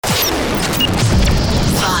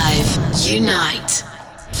Unite.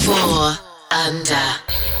 4 under.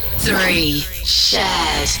 3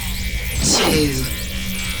 shared. 2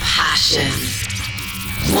 passion.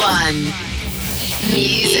 1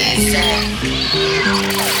 music.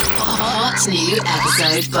 Hot new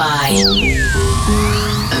episode by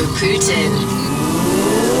Putin.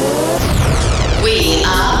 We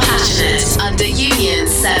are passionate under Union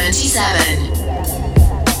 77.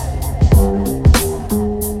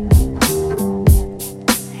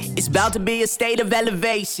 About to be a state of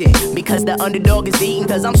elevation because the underdog is eating,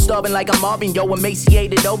 cause I'm starving like I'm Marvin, yo,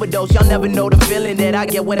 emaciated overdose. Y'all never know the feeling that I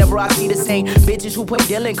get whenever I see the same bitches who put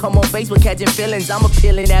Dylan come on Facebook catching feelings. I'm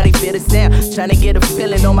appealing, now they feel the sound, trying to get a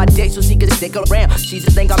feeling on my dick so she can stick around. She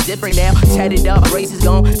just think I'm different now, tatted up, race is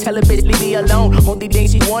gone, tell her bitch leave me alone. Only thing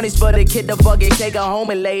she want is for the kid to fucking take her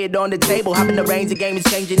home and lay it on the table. Hop in the range, the game is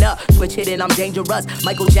changing up, switch hit and I'm dangerous.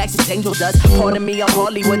 Michael Jackson's angel dust, pardon me, I'm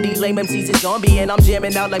Harley with these lame MCs and zombie, and I'm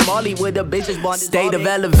jamming out like Marley with the bitches born state of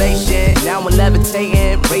elevation. Now I'm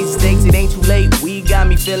levitating, raise stakes, it ain't too late. We got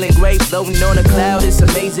me feeling great, floating on a cloud, it's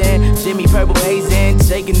amazing. Jimmy Purple hazing,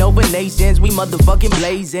 taking over nations, we motherfucking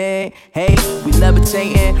blazing. Hey, we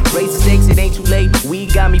levitating, raise stakes, it ain't too late. We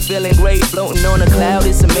got me feeling great, floating on a cloud,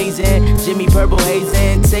 it's amazing. Jimmy Purple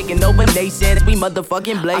hazing, taking over nations, we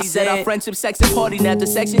motherfucking blazing. I said our friendship, sex, and party. At the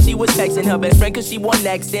section, she was texting her best friend cause she won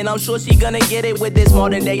next, and I'm sure she gonna get it with this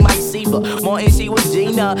modern day Mike Seaver. Martin, she was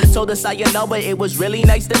Gina, told us I know, but it was really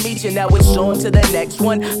nice to meet you. Now it's on to the next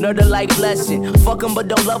one. Learn a life lesson. Fuck 'em, but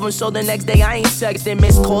don't love 'em. So the next day I ain't texting.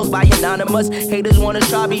 Missed calls by anonymous. Haters wanna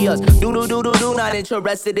try be us. Do. Not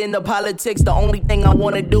interested in the politics. The only thing I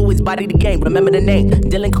wanna do is body the game. Remember the name.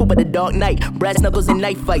 Dylan Cooper, the Dark Knight. Brass knuckles and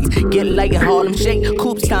knife fights. Get light and Harlem shake.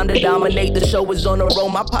 Coops time to dominate. The show is on the road.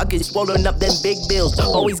 My pockets swollen up them big bills.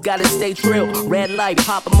 Always gotta stay trill. Red light,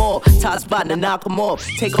 pop 'em off. Top spot to knock 'em off.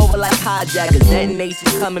 Take over like hijackers.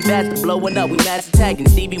 Detonations coming fast. Blowing up, we mass attacking.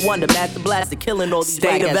 Stevie Wonder, Master Blaster, killing all these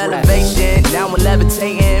state of elevation. Now I'm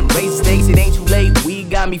levitating, raise stakes, it ain't too late. We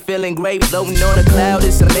got me feeling great, floating on a cloud,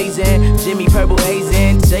 it's amazing. Jimmy Purple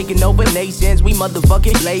hazing, taking over nations, we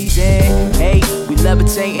motherfucking blazing. Hey, we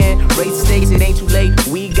levitating, raise stakes, it ain't too late.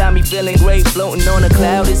 We got me feeling great, floating on a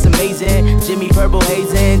cloud, it's amazing. Jimmy Purple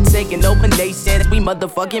hazing, taking over nations, we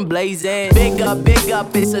motherfucking blazing. Big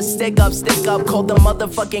up, it's a stick up, call the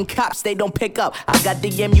motherfucking cops, they don't pick up. I got the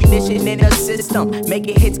ammunition in the system,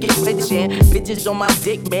 making hits get rich, and bitches on my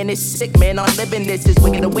dick, man, it's sick, man, I'm living this, it's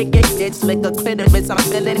wicked, a wicked bitch, lick a clitoris, I'm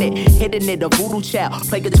feeling it, hitting it, a voodoo child,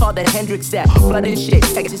 play guitar that Hendrix style, blood and shit,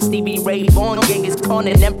 Texas Stevie Ray Vaughan, Genghis Khan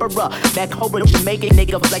and Emperor, back Cobra, Jamaican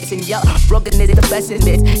nigga flexing, yup, broken is the best in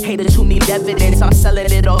this, haters who need evidence, I'm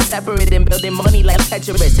selling it all separate and building money like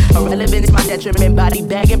Tetris, irrelevant is my detriment, body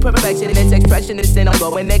bag and perfection, it's expressionist and I'm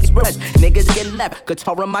going express, niggas get left,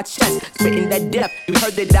 guitar on my chest, spitting that depth, you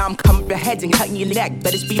heard that I'm coming for heads and cutting your neck.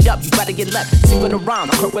 Better speed up, you better get left. Sing with a rhyme,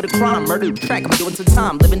 crook with a crime, murder the track. I'm doing some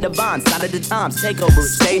time, living divine, sign of the times, take over.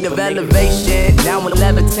 State of elevation, now I'm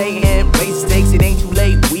levitating. Raise stakes, it ain't too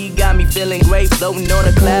late. We got me feeling great, floating on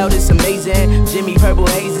a cloud, it's amazing. Jimmy Purple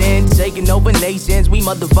hazing, taking over nations, we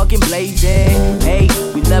motherfucking blazing. Hey,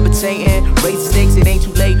 we levitating. Raise stakes, it ain't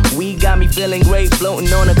too late. We got me feeling great,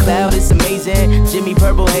 floating on a cloud, it's amazing. Jimmy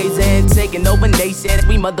Purple hazing, taking over nations,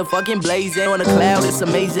 we motherfucking blazing. On a cloud, it's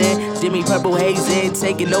amazing. Jimmy Purple hazing,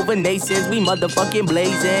 taking over nations, we motherfucking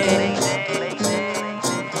blazing.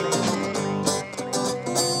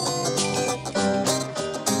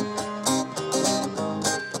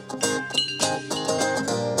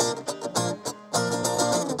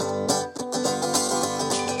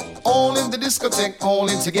 All in the discotheque, all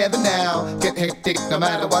in together now. Get hectic no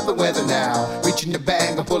matter what the weather now. Reach in your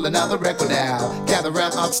bag and pull another record now. Gather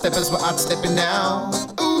round outsteppers, we're outstepping now.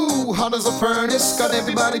 Ooh, hot as a furnace, got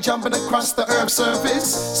everybody jumping across the earth's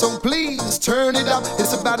surface. So please turn it up,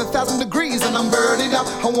 it's about 1,000 degrees and I'm burning up.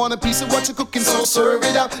 I want a piece of what you're cooking, so serve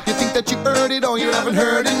it up. You think that you heard it or you haven't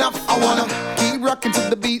heard enough. I wanna keep rocking till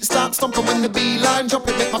the beat starts stomping. When the beeline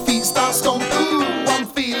jumping, make my feet start stomping. Ooh, I'm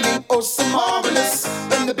feeling oh so marvelous.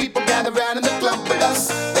 When the people gather round in the club with us,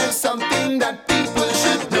 there's something that people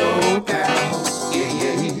should know now.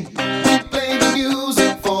 Yeah. We play the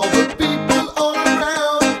music for the people all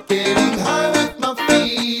around. Getting high with my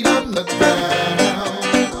feet on the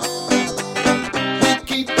ground. We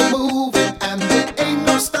keep it moving and there ain't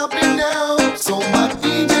no stopping now. So my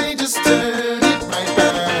DJ just turn it right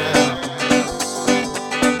round.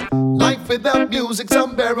 Life without music's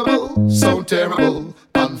unbearable, so terrible,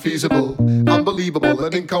 unfeasible, unbelievable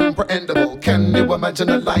and incomprehensible. Can you imagine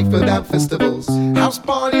a life without festivals? House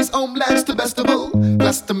parties, homelands to festival,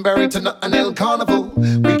 Glastonbury to an El Carnival.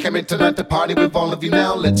 We came in tonight to party with all of you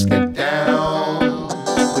now. Let's get down.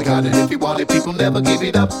 We got it if you want it, people never give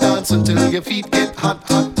it up. Dance until your feet get hot,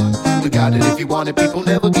 hot. We got it if you want it, people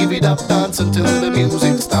never give it up. Dance until the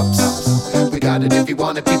music stops. We got it if you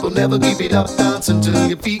want it, people never give it up. Dance until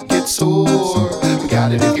your feet get sore. We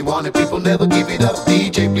got it if you want it, people never give it up.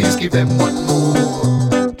 DJ, please give them one more.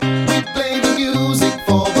 We play the music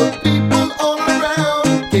for the people all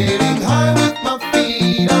around, getting high with my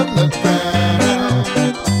feet on the ground.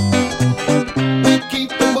 We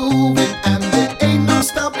keep it moving and there ain't no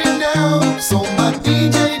stopping now. So my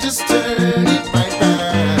DJ, just turn it right round.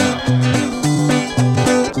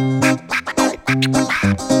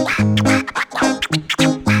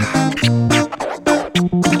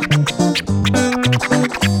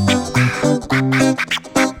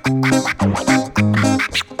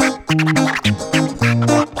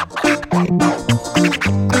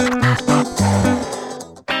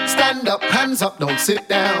 Stand up, hands up, don't sit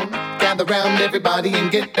down. Gather round everybody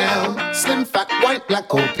and get down. Slim, fat, white,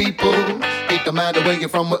 black, old people. It don't matter where you're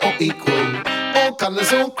from, we're all equal. All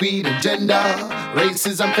colors, all creed and gender.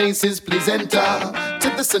 Races and faces, please enter. To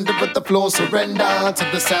the center of the floor, surrender. To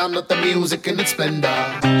the sound of the music in its splendor.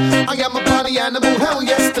 I am a party animal, hell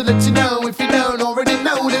yes, to let you know if you don't already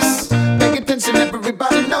know this. Pay attention,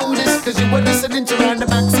 everybody notice, cause you were listening to Random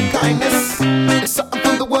Acts of Kindness. It's something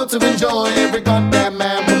for the world to enjoy. Every goddamn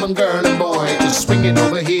man, woman, girl and boy, just swing it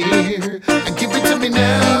over here and give it to me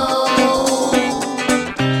now.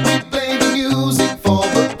 We play the music for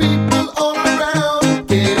the people all around,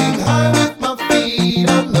 getting high with my feet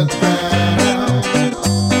on the ground.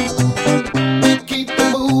 We keep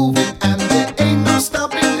it moving and there ain't no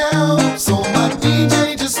stopping now. So my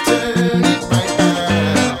DJ, just turn it right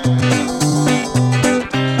now.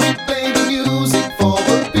 We play the music for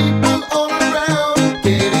the people all around,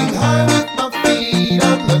 getting high with my feet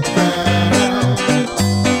on the ground.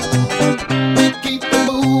 We keep it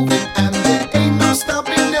moving and there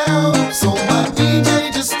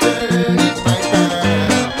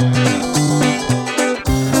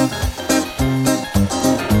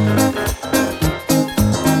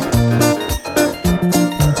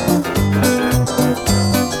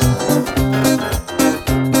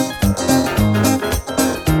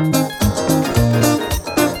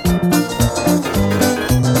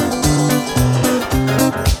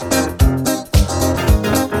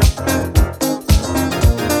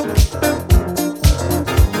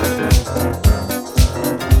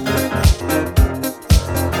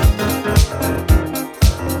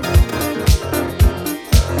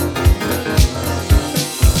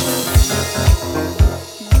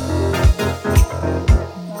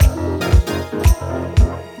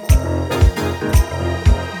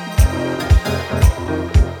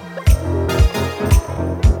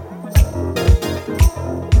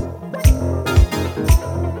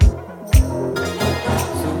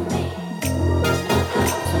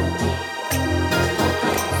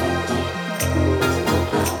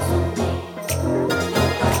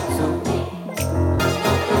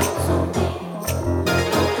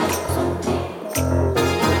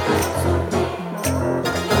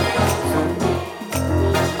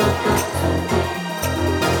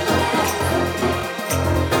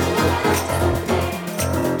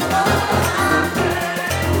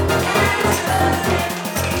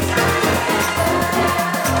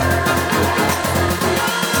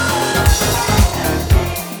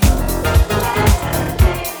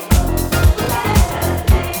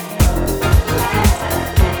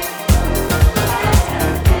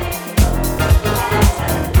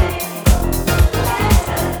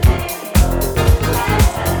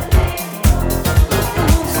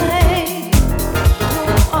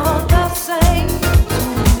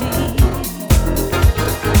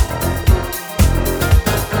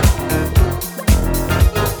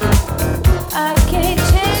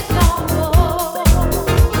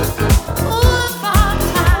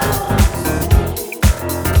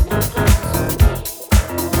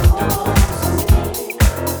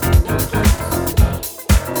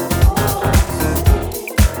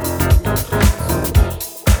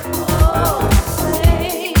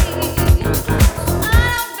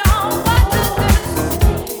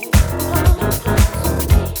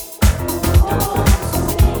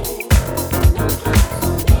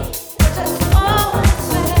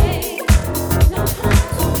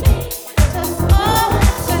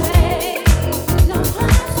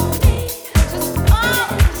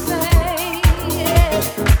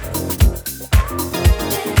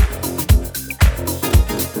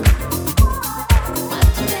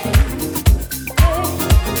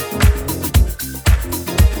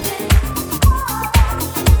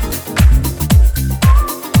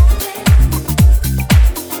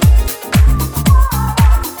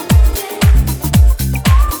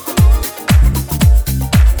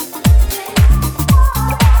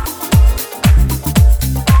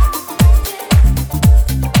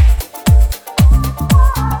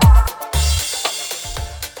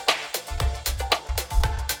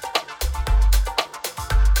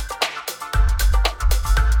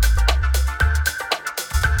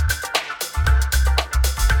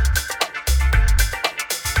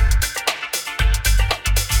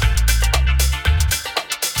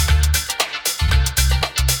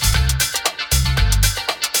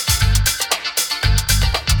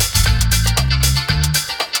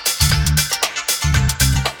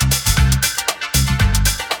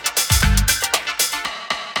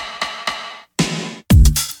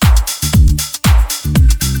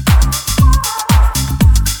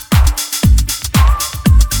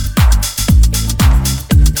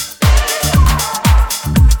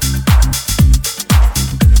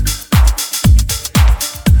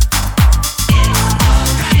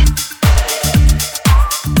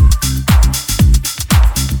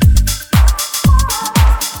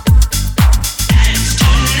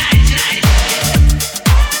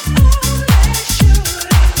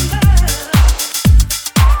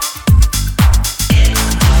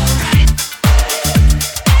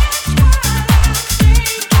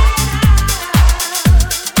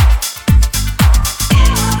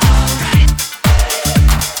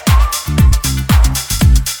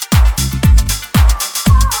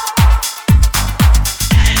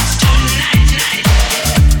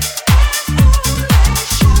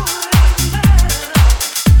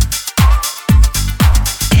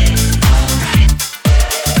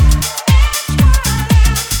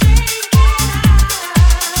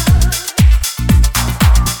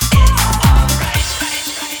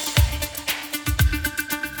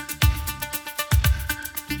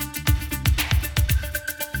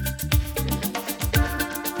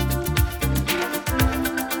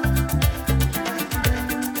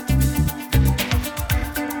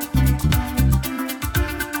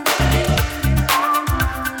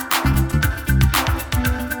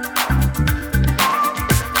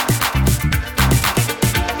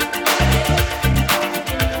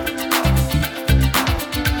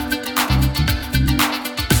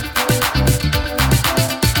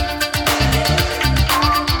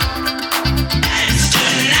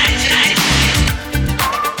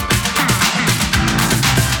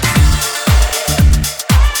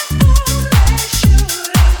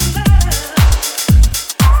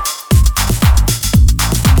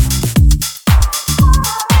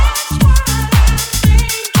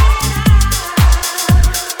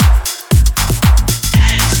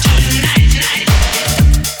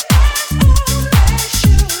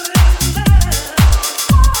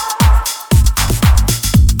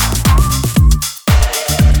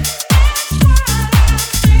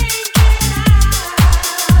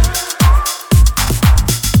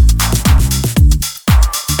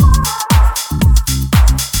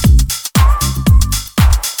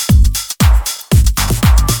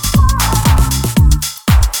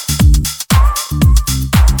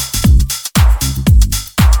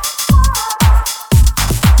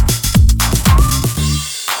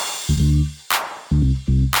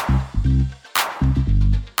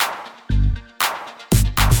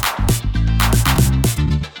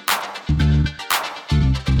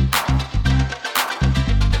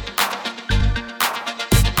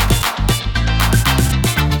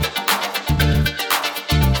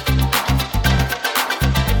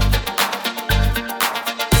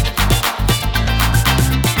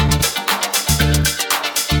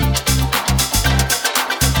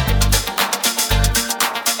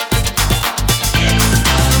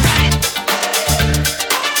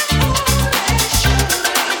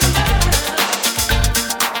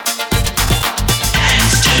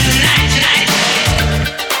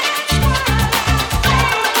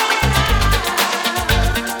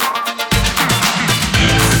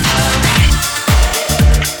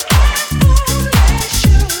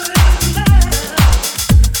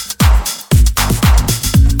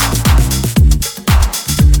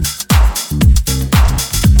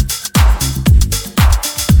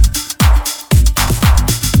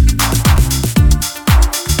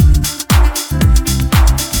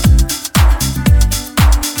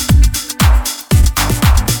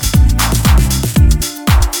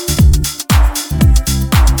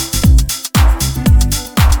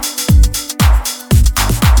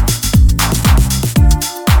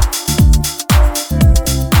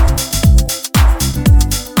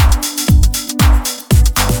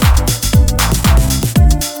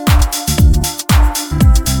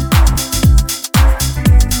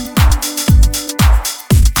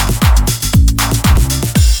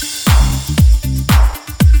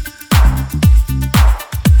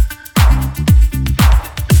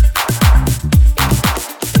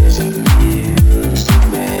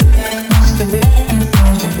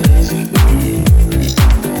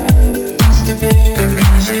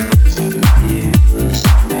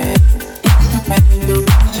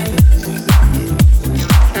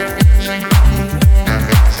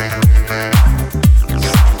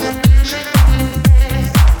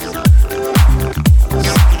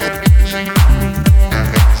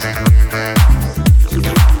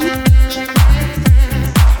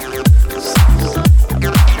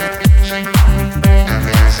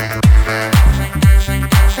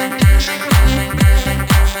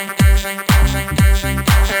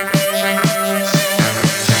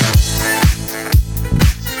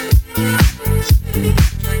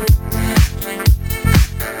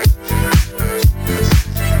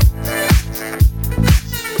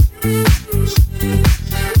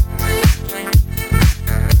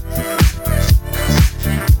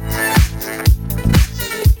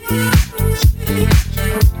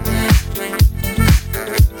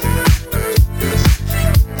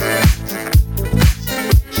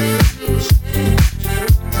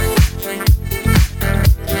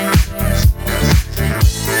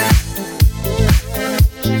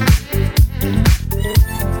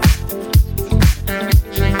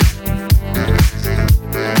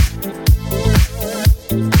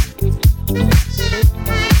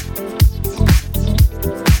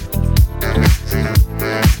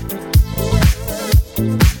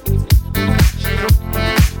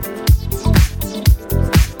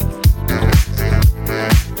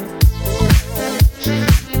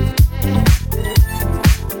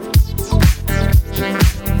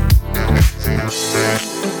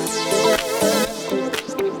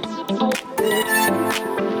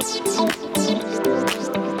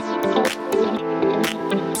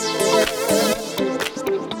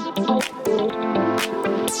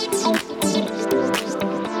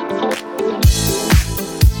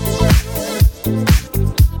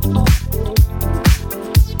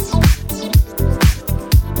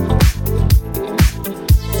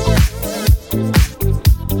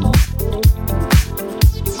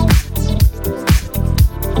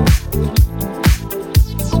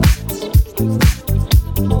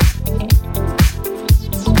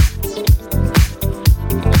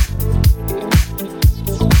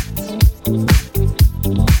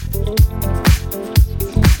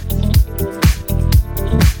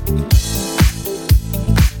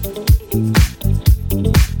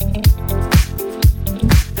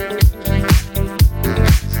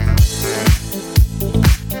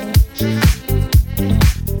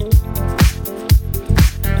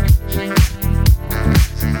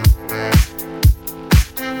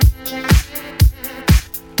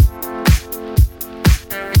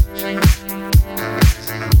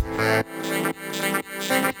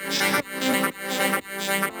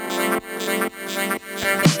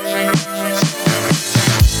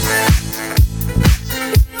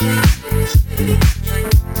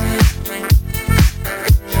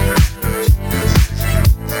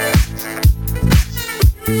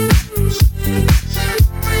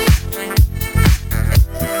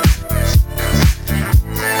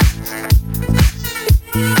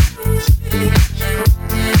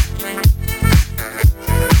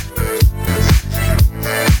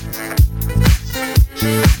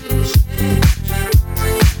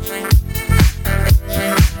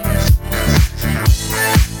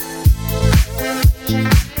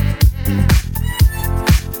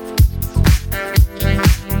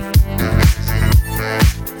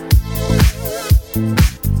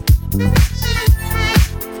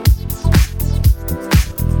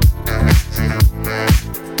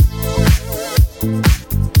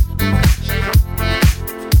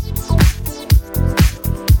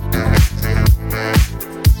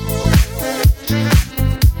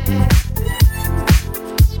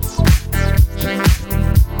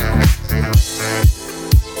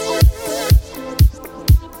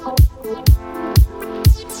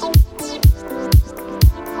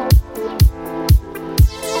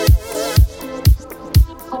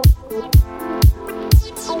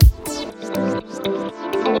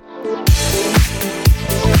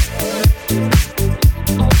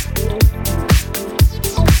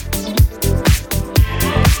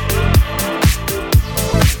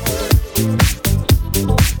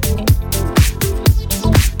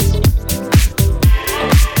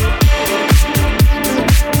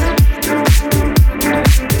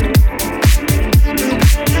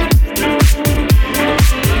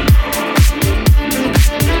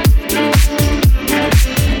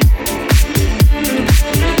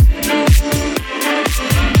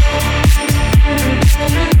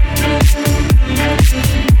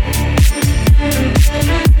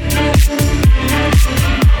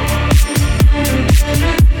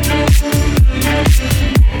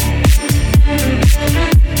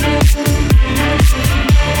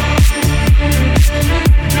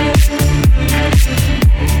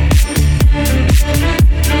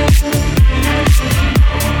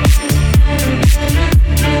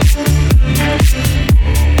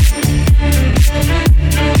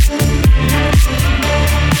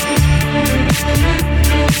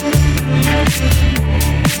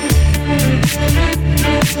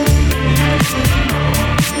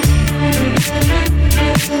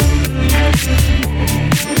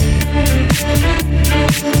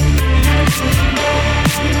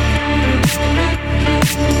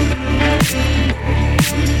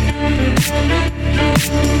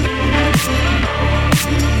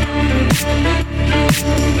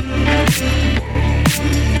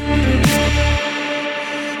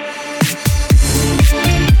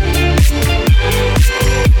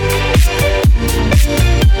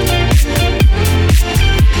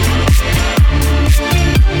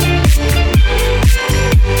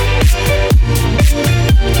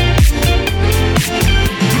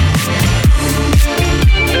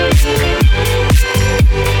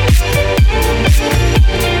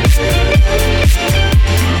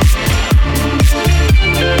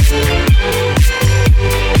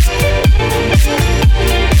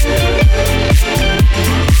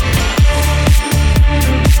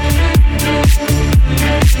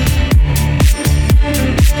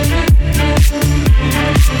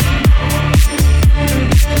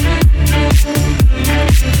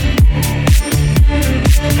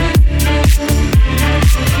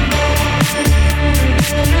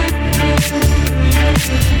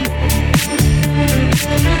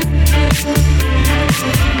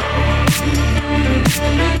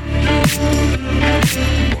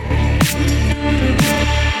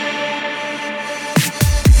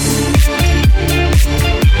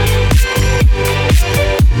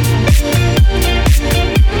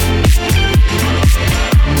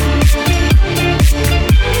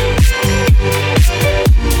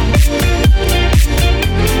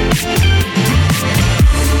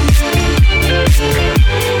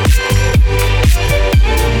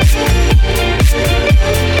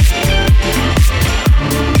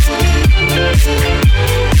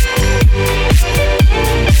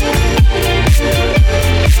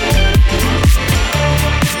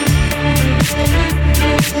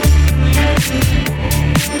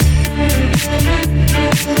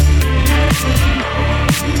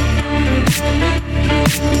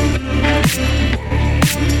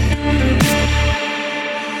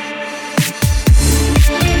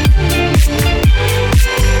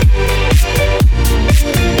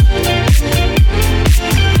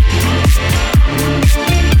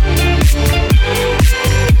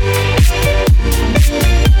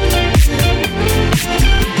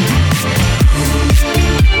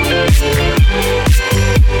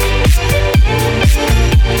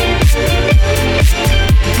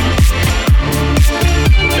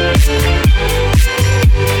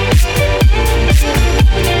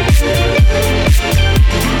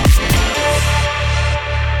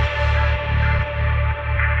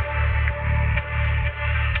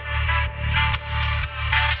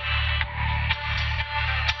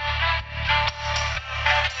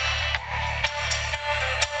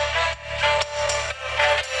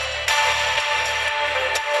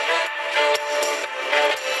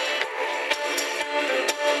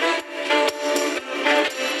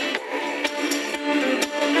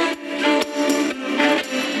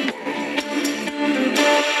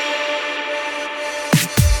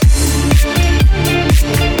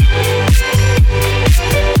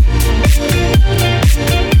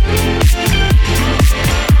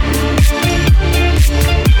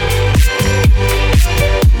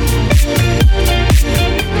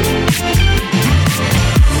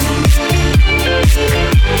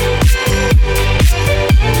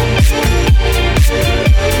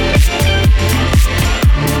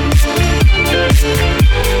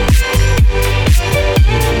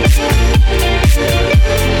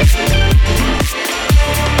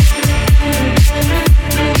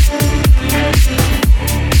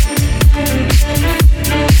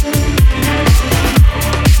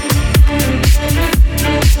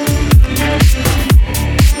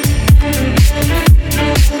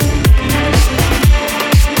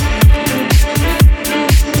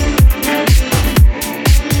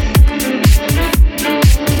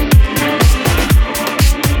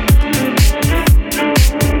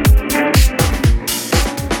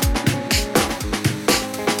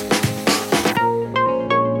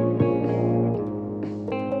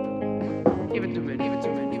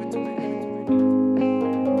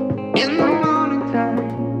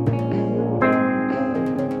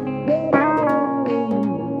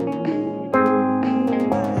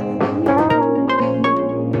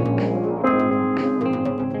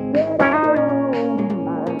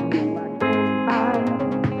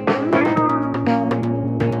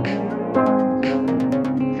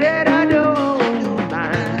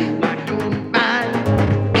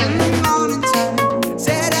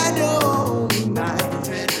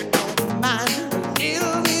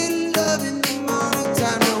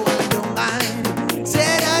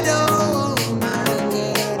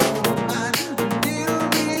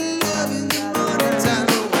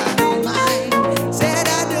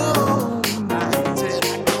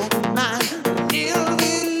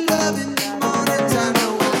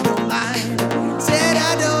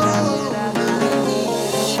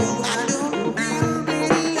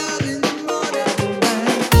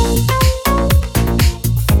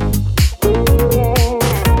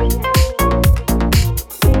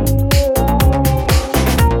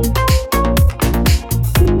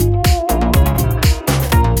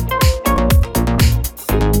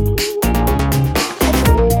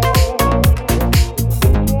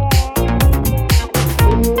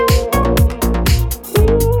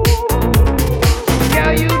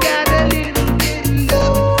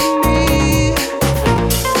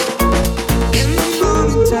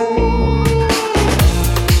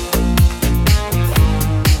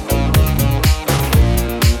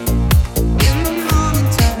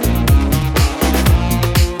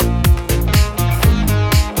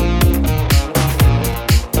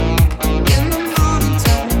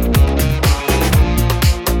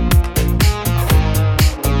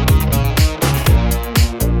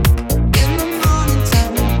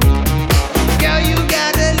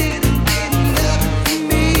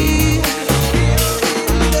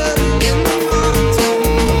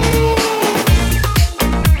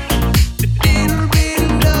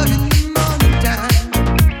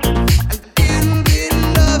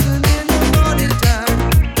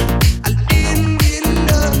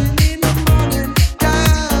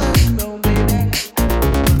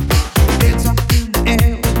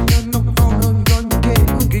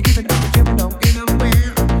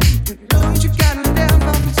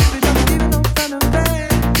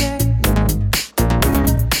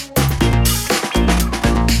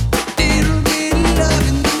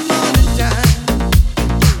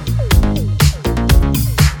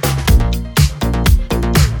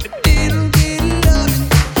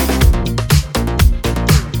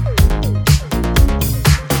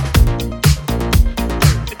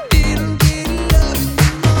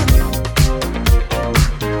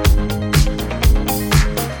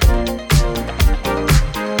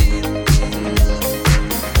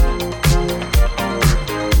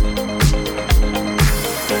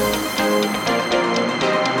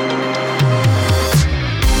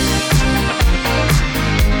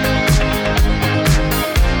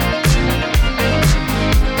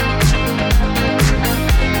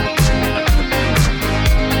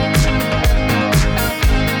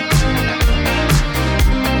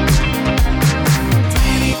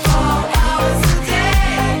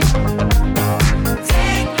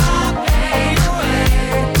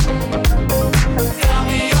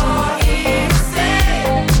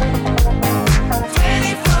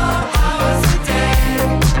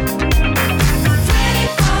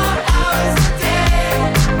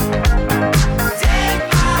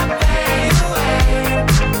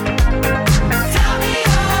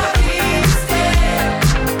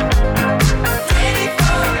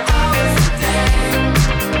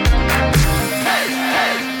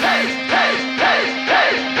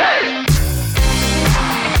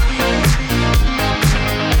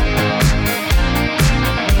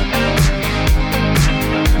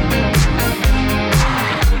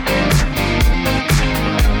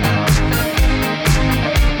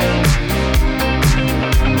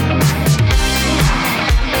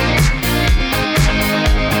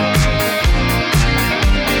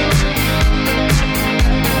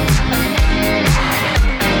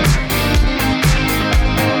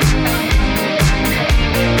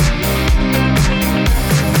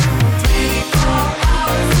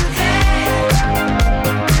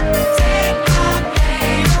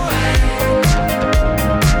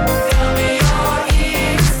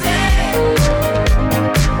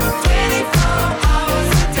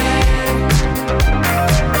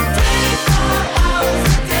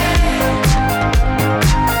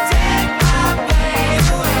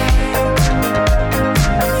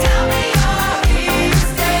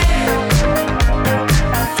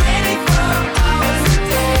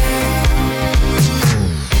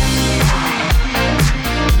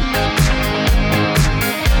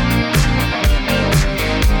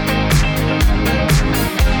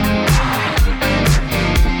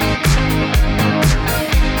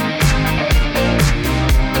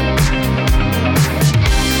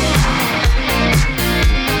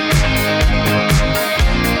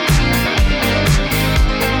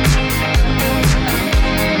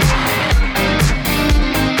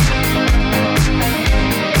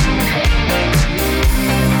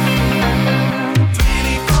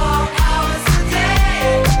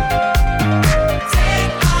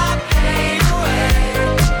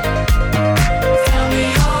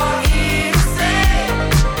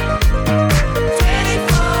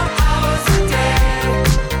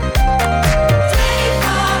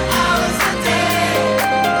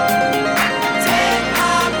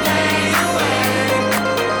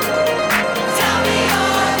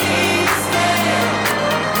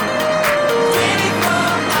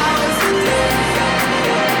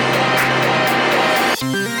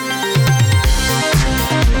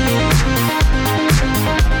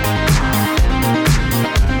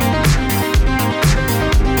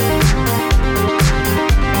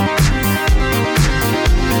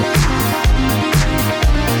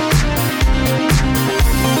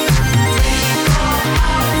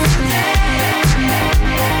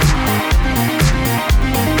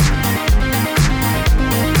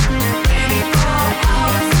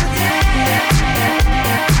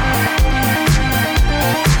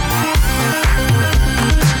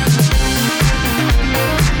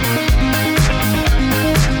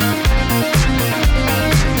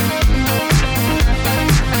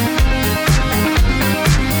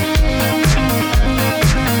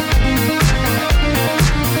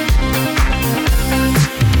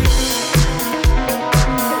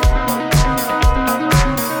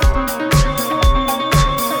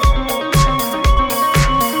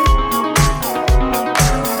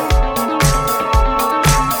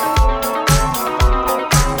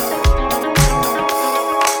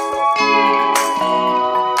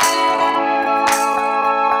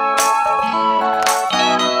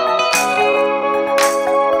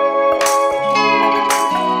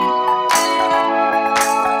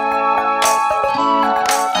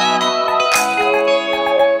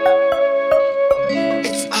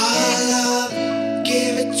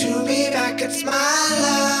back, it's my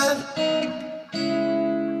love.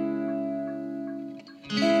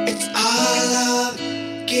 It's our love.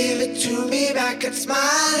 Give it to me back, it's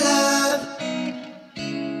my love.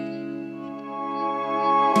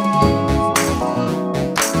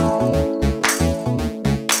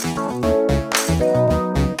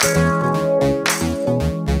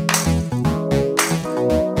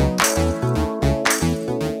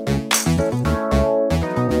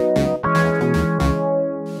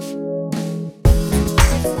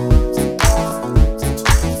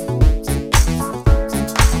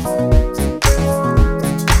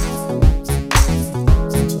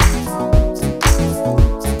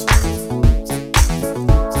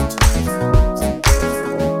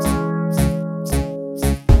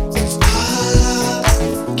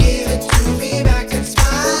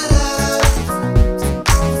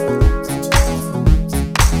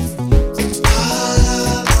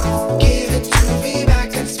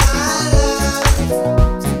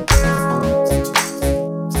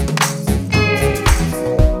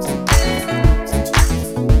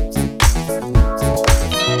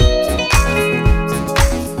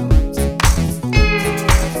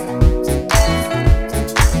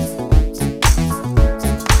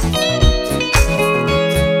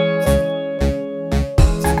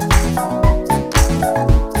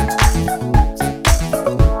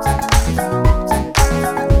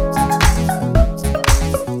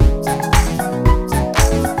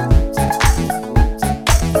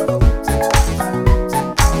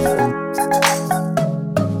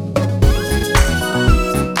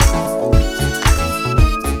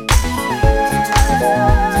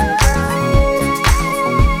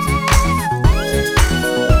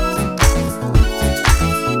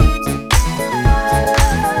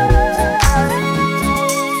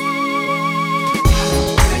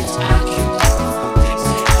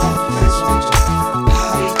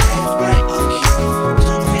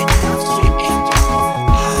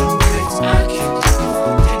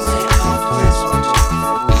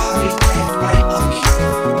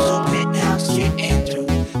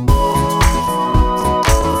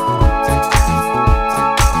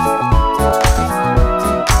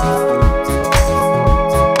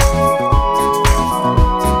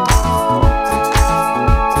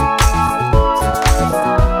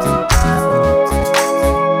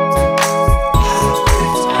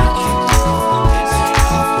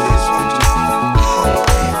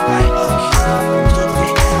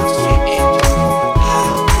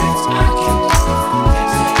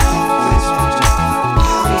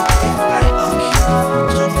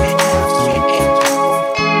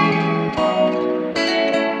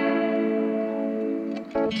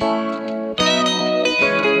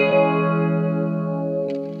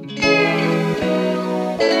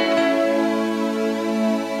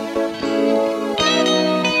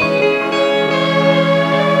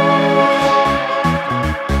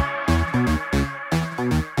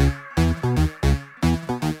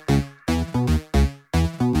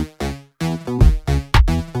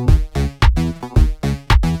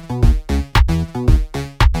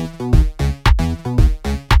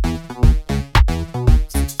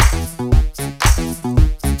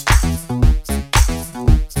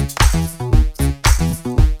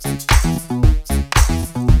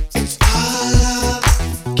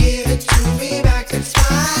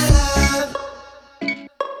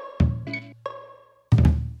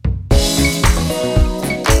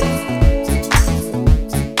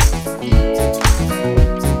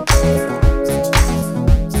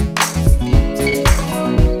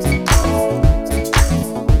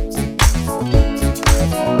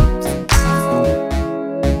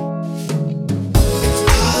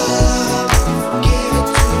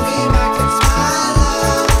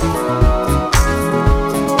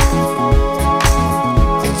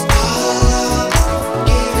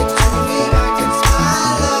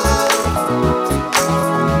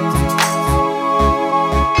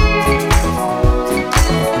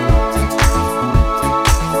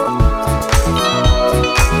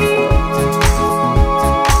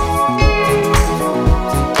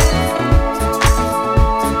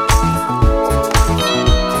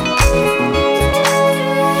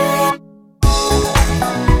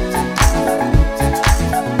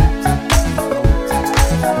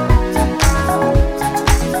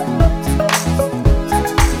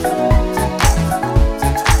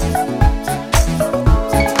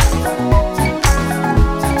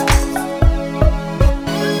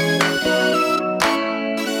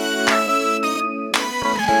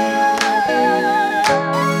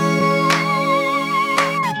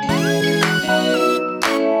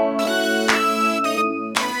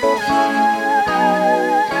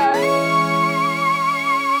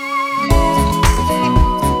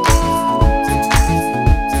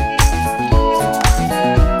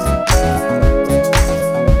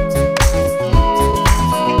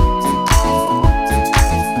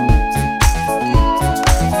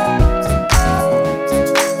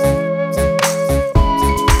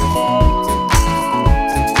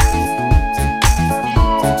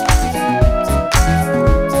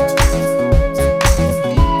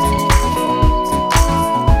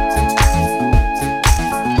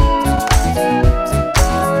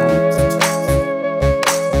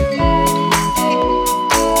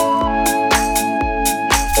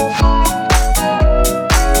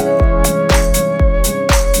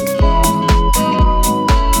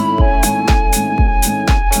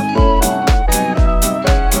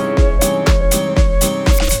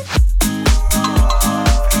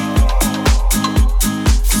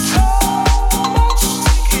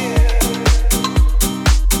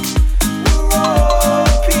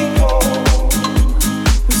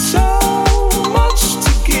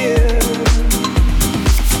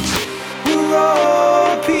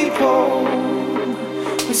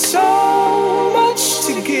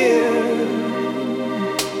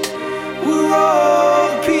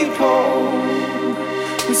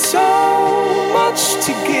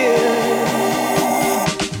 to give.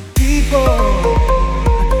 People,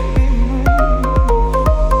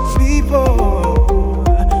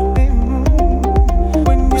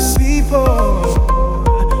 when you see people,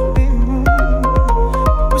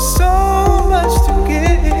 with so much to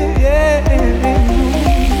give, yeah.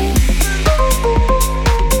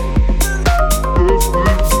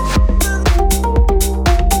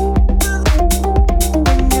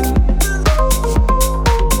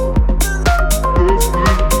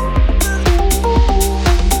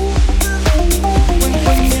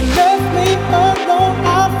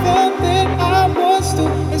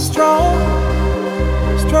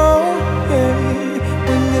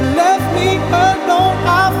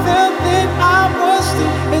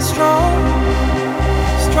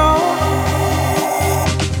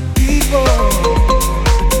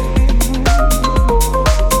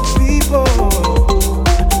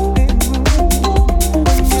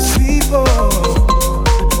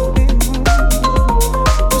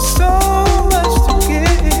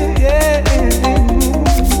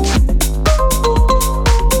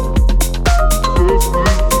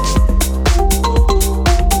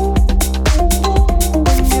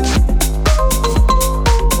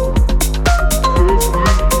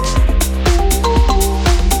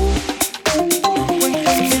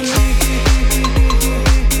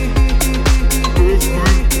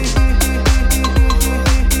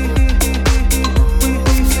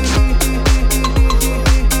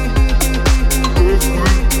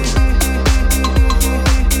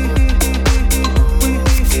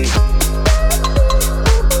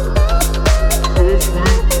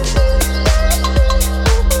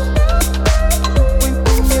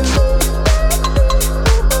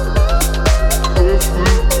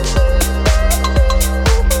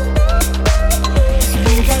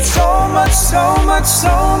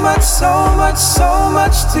 So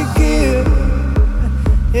much to give.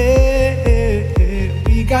 Yeah,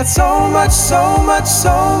 we got so much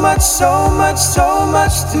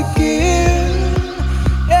to give.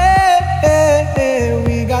 Yeah,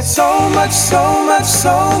 we got so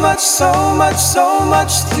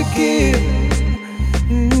much to give.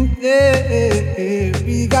 Yeah,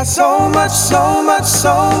 we got so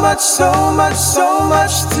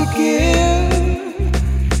much to give.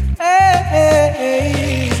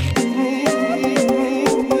 Hey.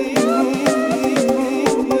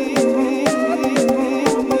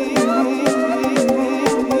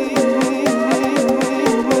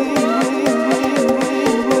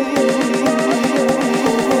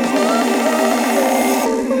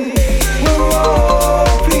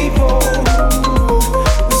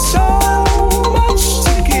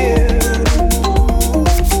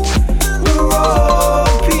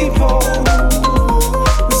 People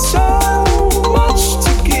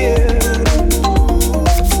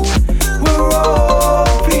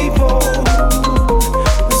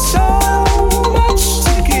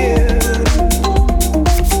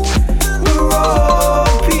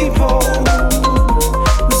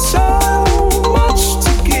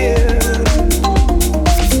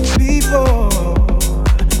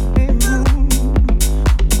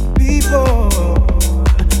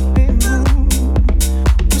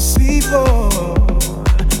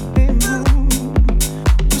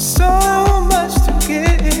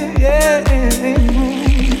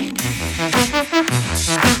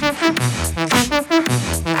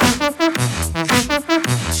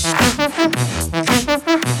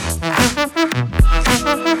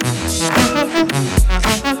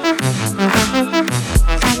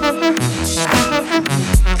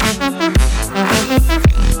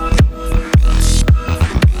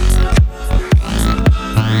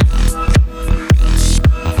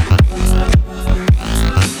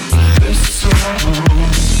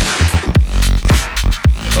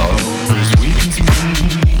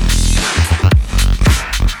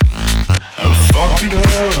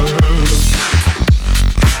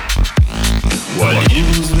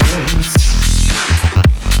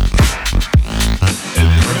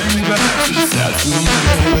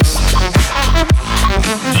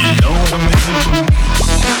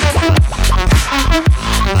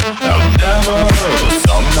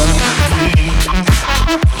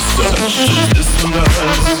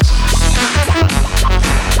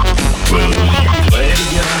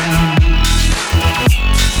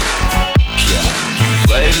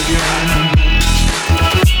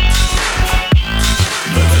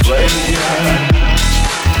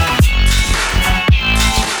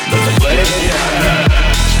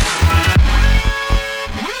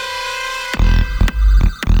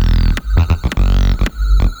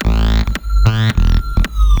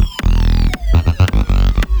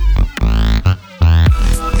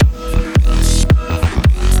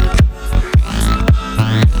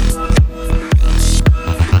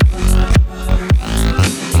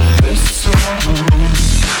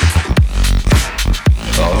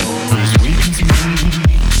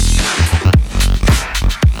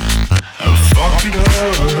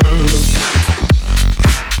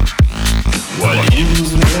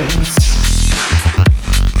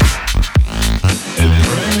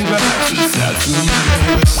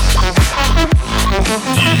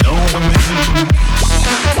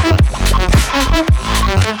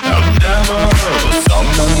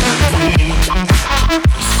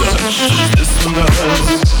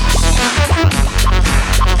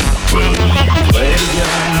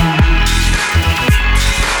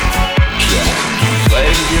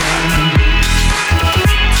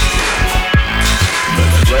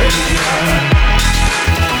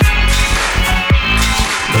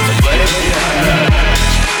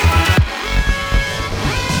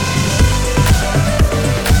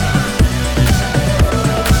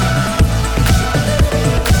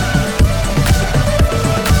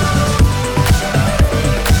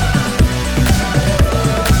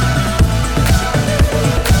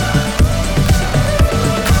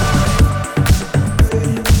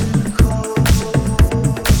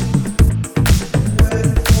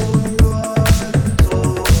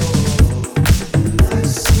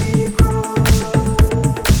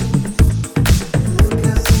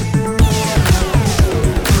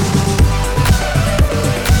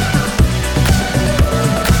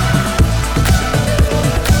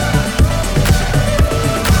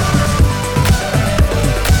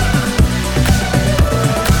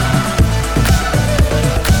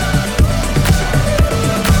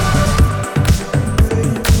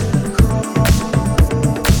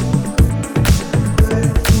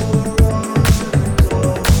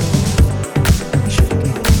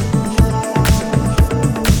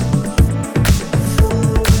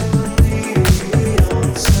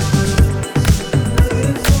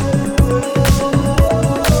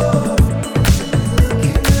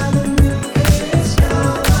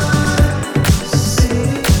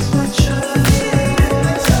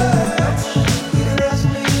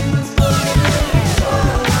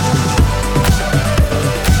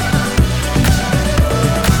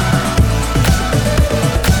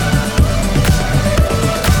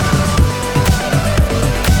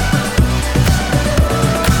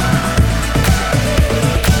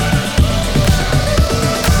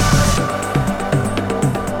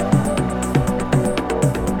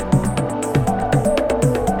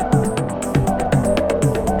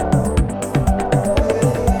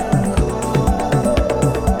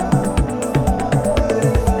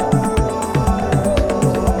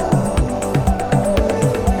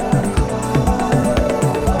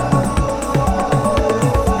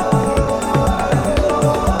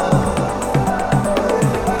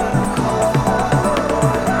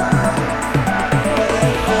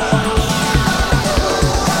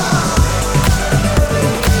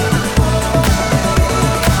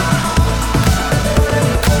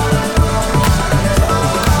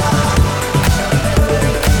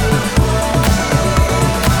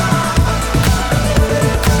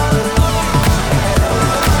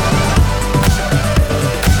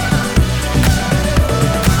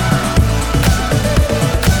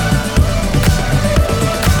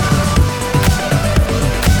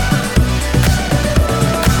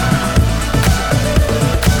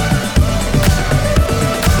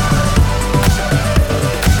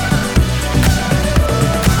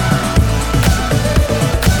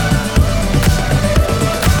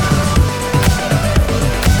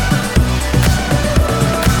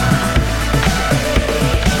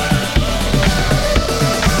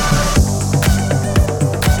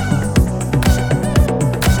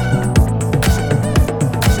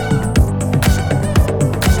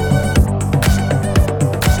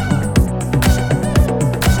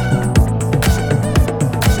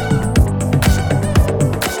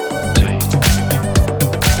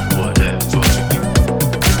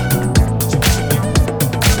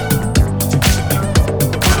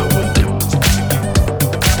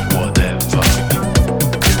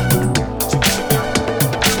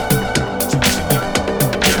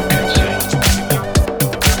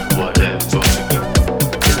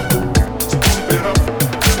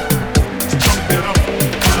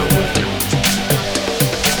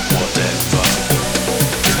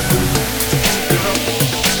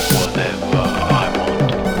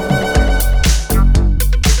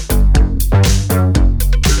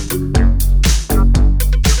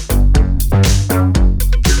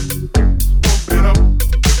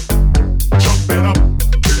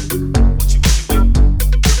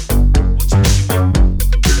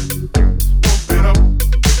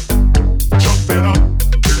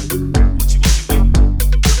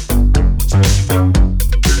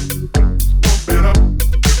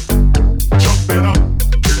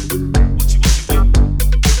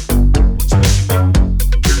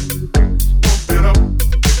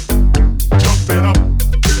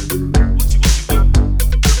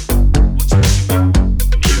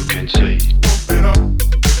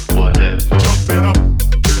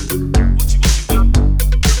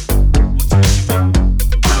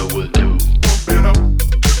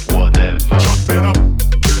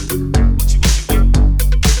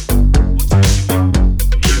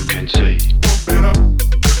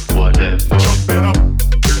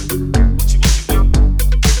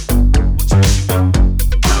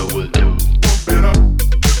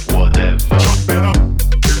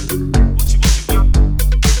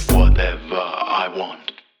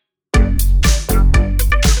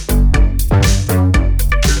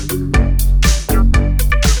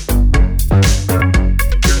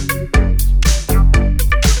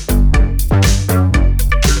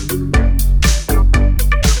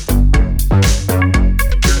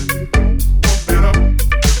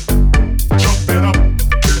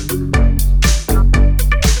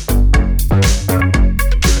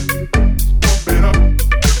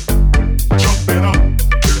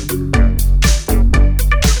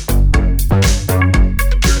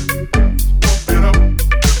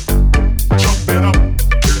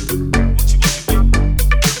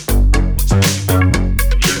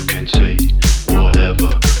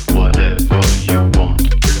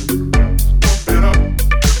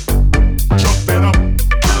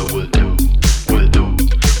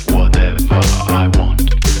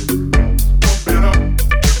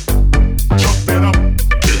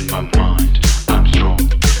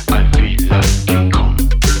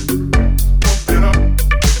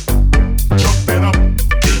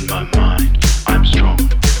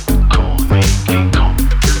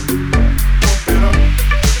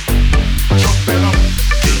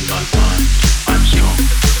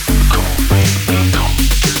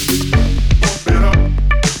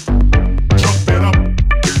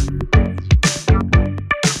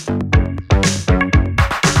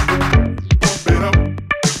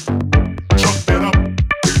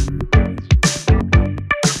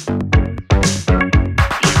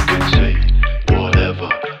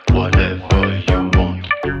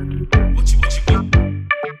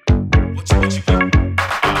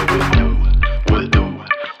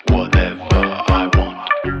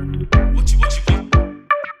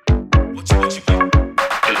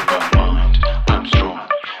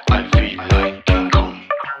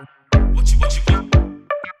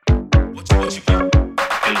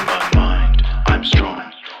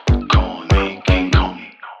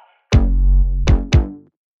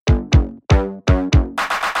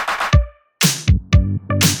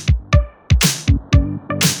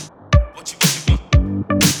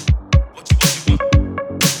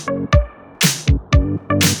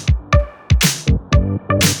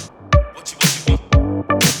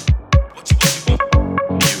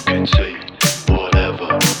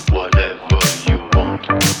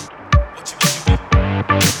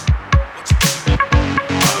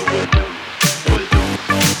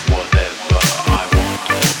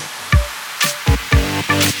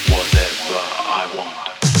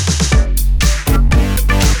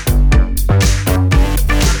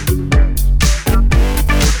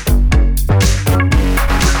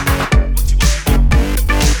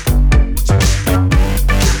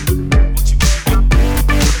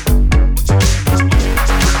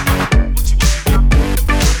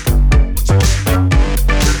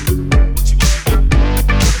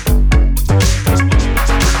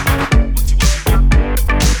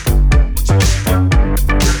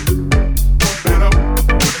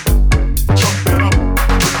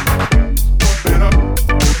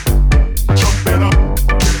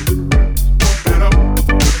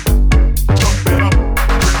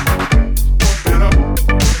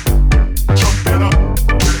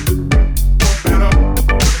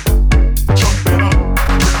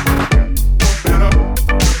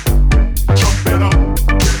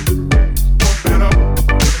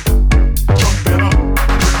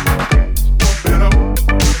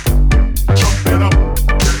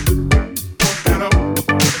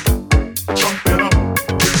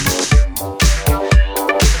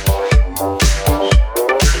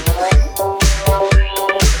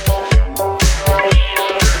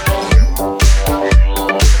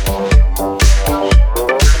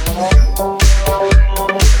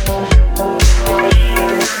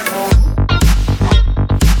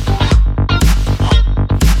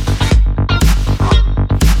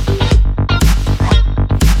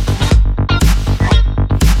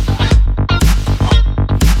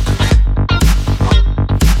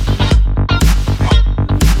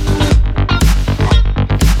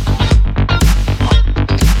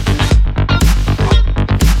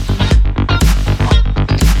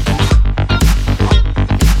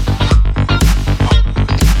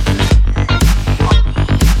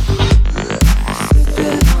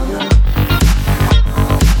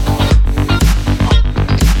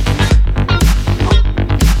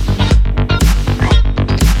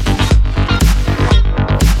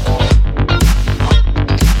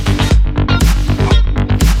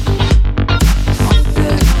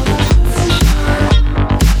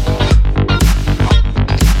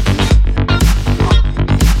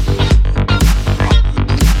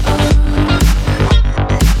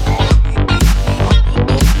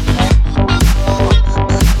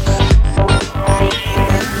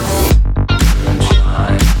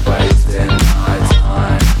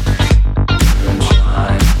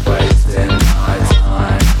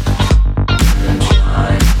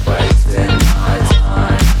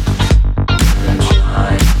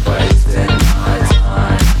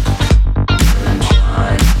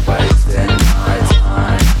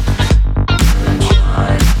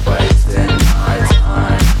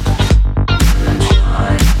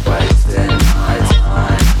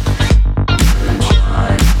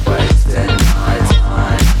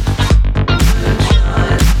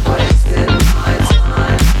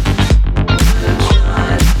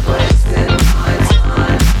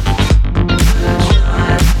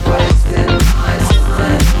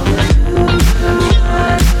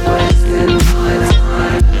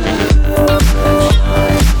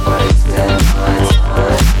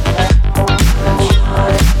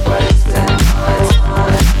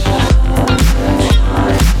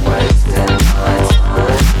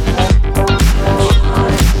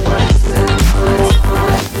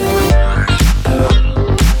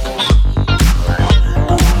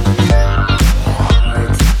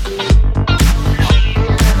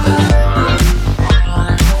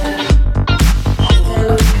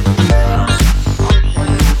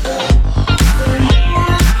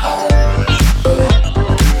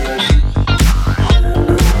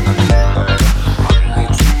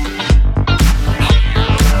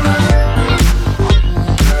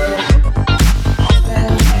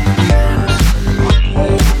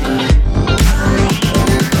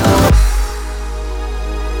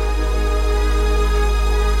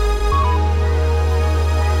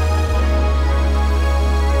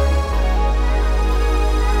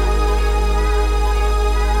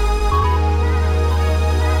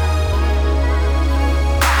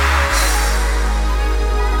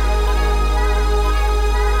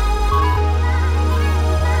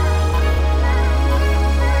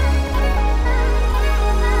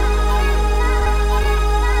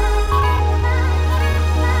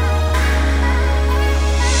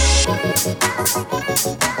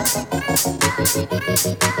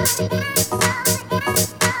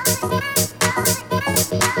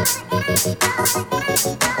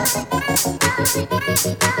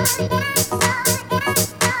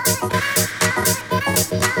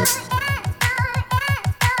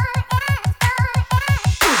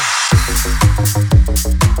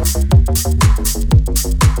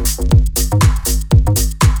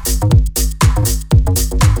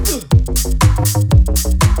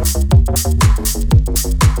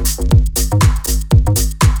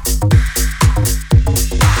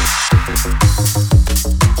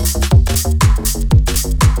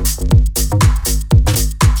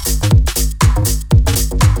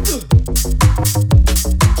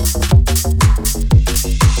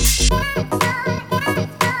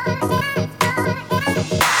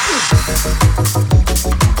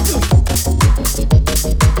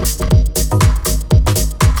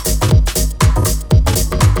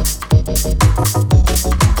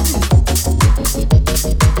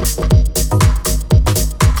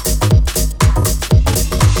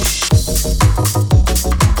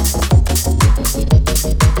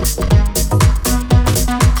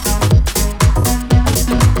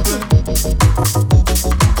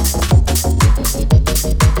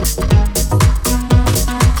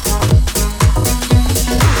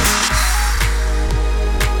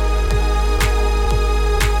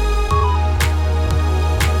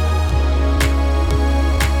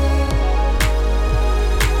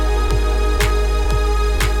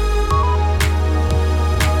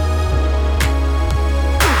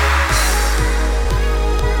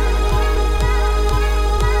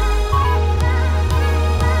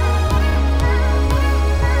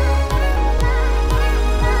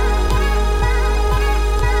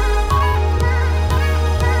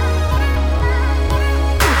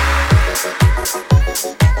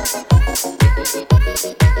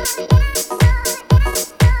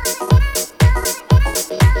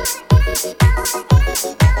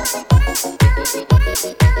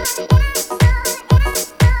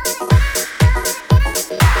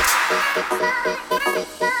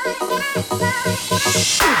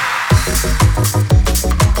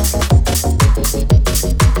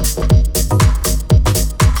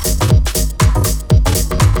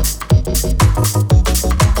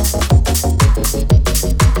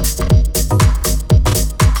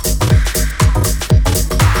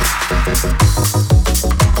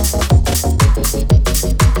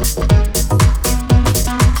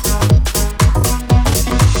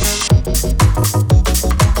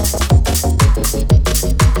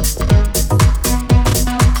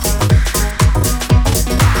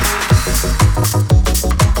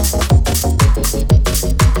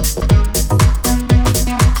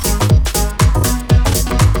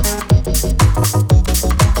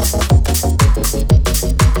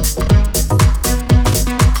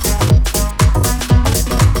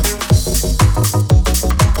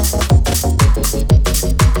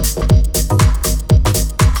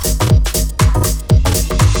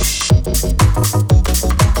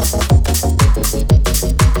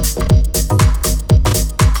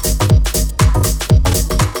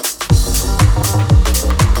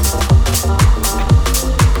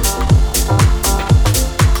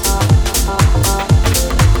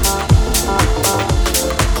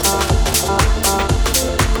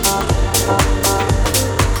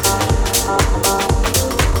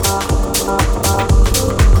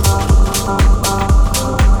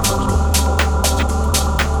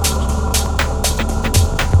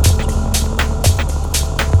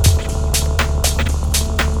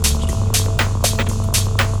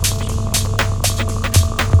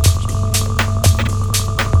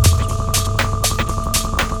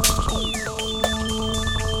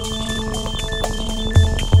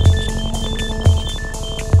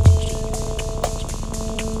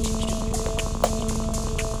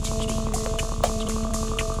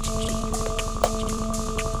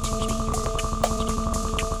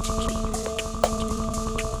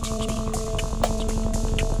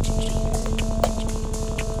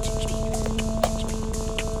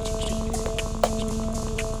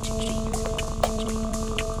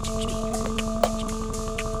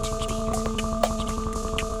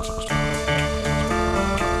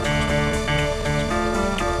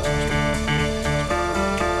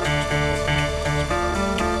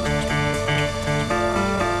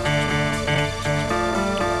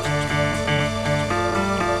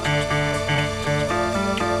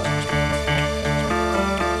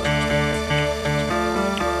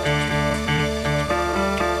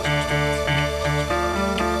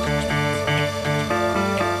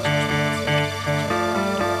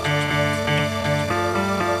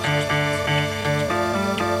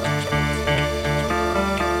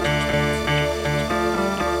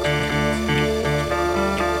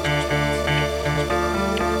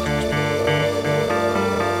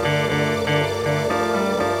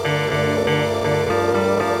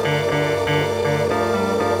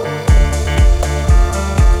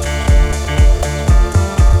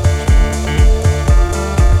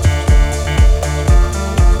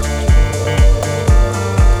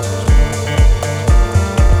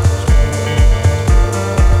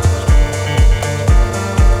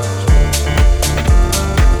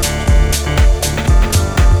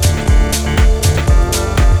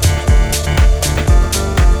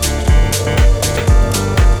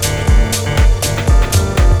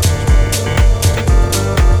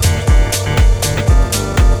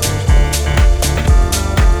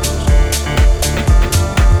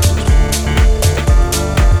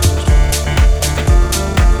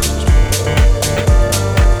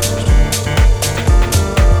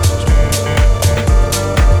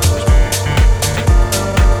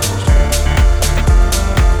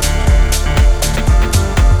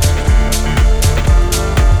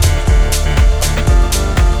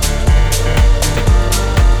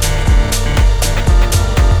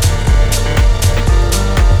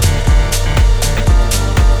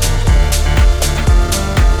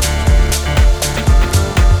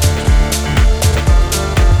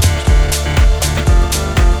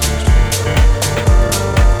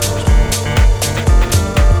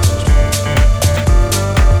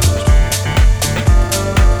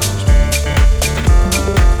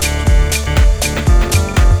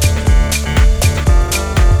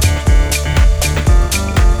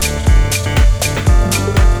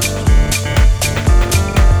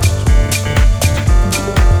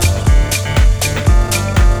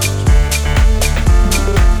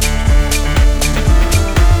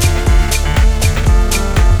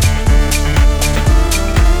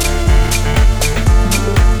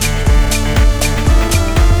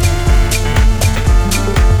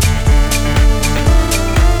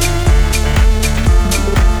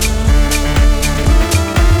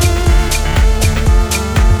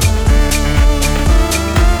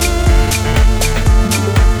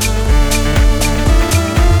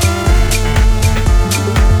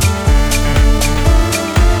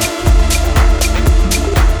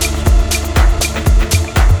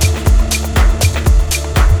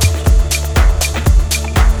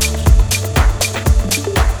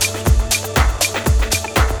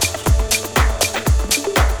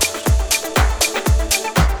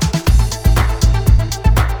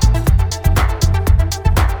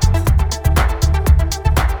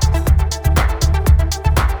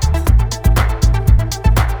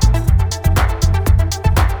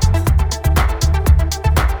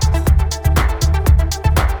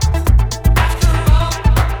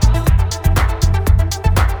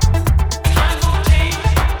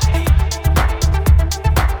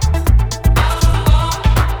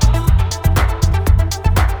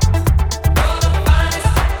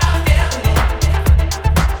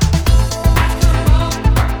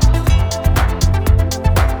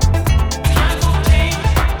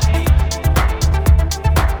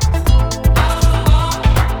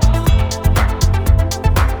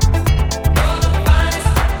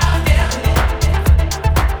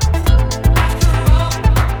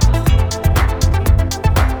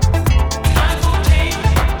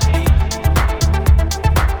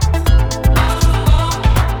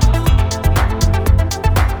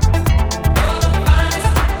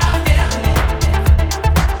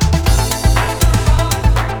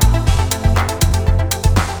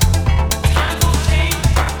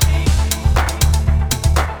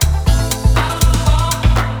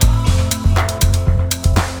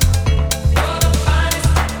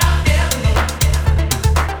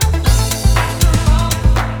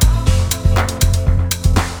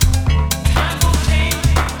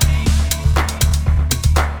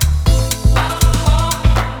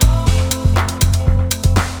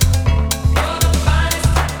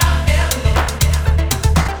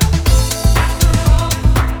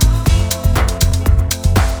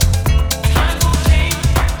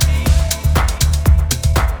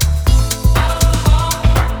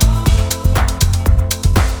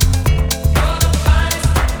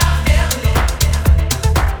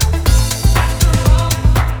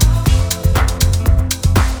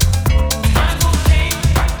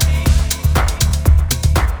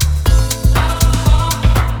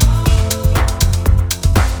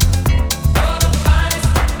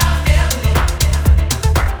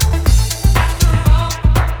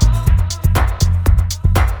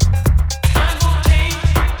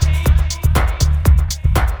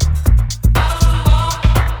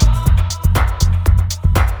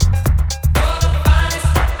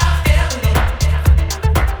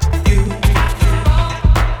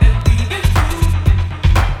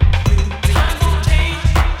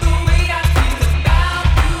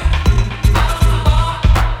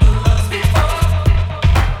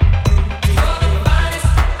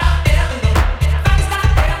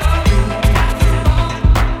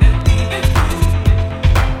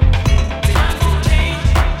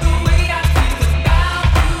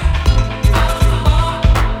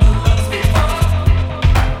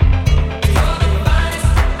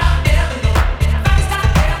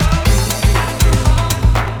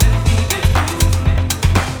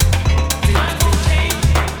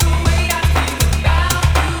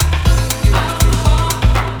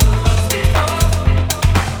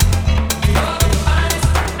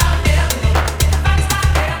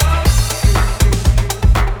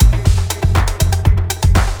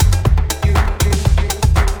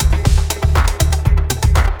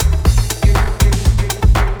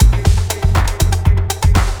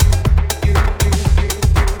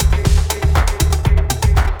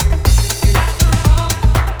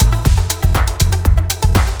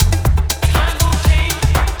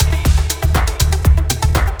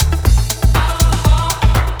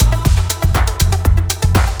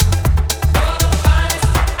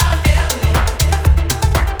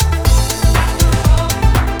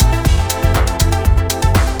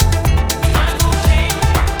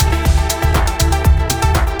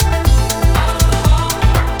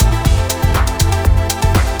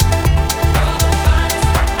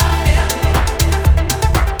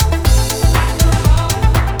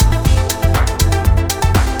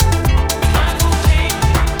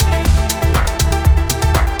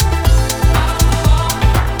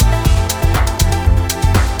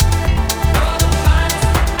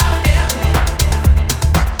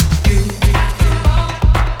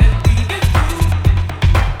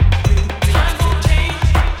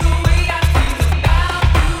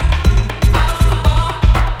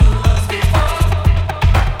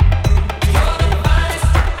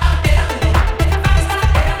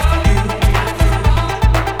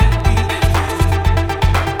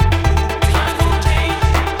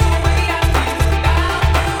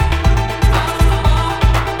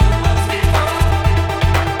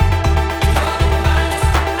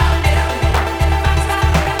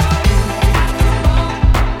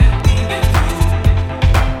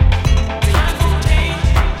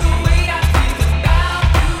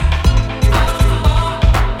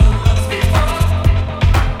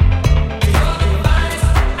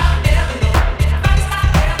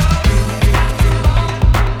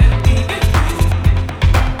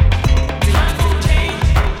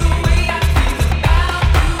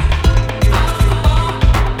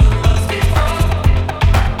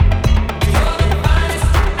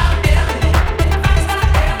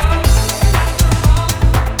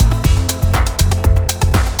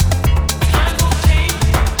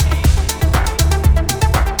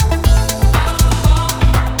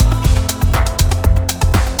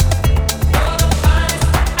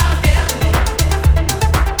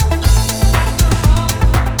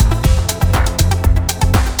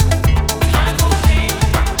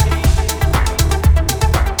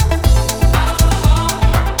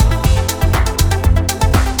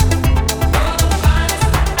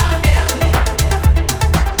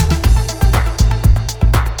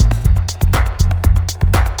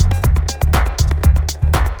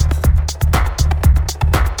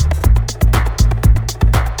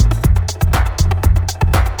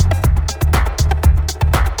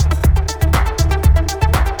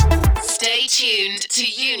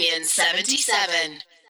 77.